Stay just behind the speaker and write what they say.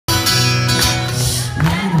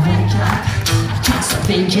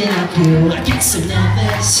thinking of you. I get so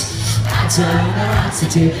nervous, I don't know what to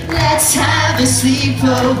do. Let's have a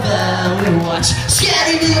sleepover. We'll watch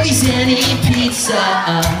scary movies and eat pizza.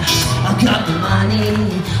 I've got the money,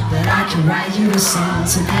 but I can write you a song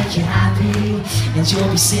to make you happy, and you'll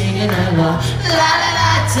be singing along. La la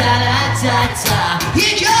la da da da da.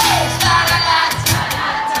 Here goes la la la da da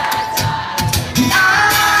da da.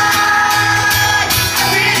 I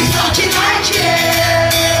really fucking like you.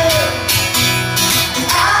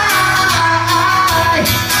 I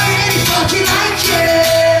really fucking like you.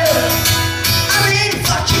 I really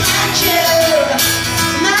fucking like you.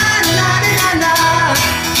 Na na na na na.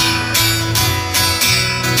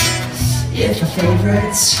 If your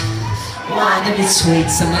favorites wine and it's sweet,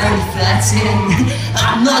 I'm only flirting.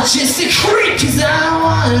 I'm not just a creep, cause I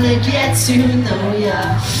wanna get to know ya,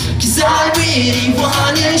 cause I really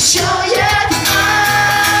wanna show ya that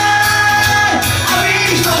I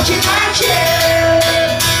really fucking like you.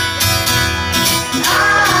 I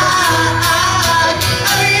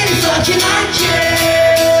really fucking like you.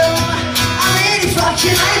 I really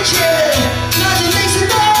fucking like you. Nothing makes it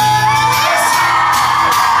nice.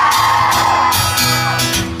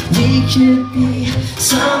 We could be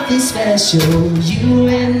something special, you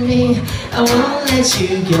and me. I won't let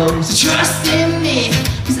you go, so trust in me,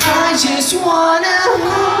 cause I just wanna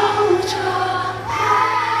hold your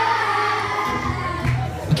hand.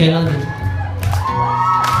 Okay, London,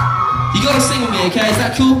 you gotta sing with me, okay? Is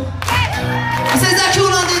that cool? I said, is that cool,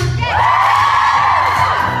 London?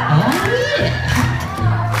 Oh yeah.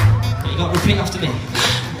 You gotta repeat after me.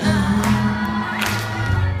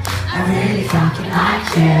 I really fucking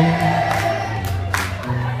like you.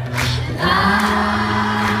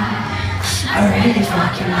 I really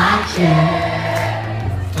fucking like you.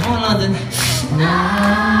 Come on, London.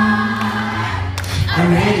 I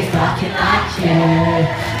really fucking like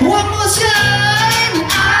you. One more time.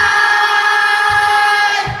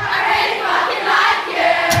 I really fucking like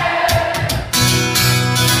you.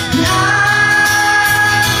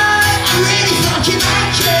 I really fucking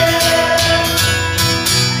like you.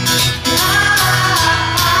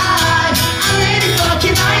 I really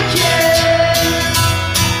fucking like you.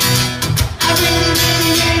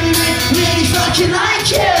 Really fucking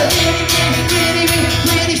like you.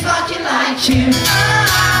 Really fucking like you.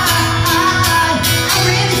 I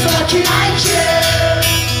really fucking like you.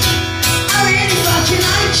 I really fucking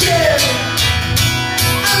like you.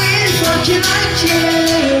 I really fucking like you.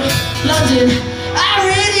 London, I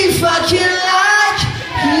really fucking